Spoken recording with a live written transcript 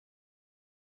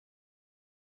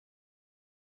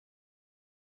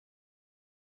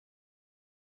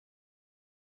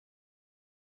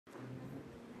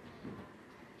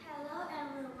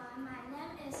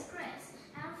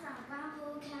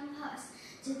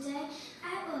Today,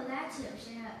 I would like to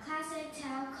share a classic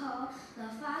tale called The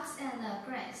Fox and the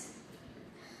Grapes.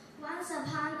 Once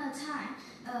upon a time,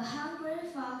 a hungry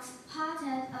fox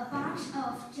spotted a bunch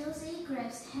of juicy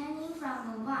grapes hanging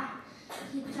from the vine.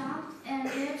 He jumped and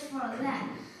reached for them,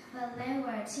 but they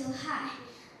were too high.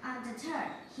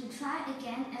 Undeterred, he tried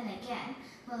again and again,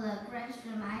 but the grapes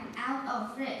remained out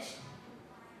of reach.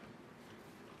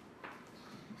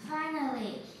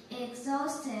 Finally,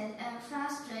 exhausted and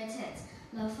frustrated,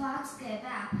 the fox gave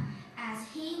up. As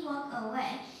he walked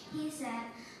away, he said,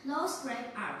 "Those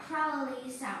grapes are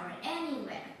probably sour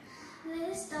anywhere."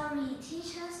 This story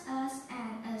teaches us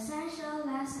an essential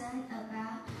lesson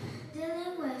about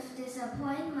dealing with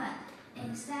disappointment.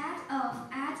 Instead of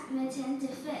admitting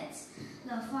defeat,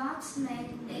 the fox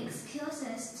made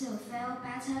excuses to feel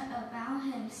better about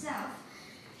himself.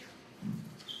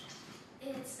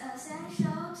 It's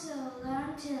essential to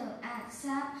learn to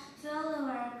accept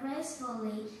failure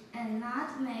gracefully and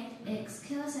not make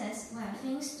excuses when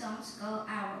things don't go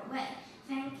our way.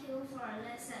 Thank you for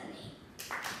listening.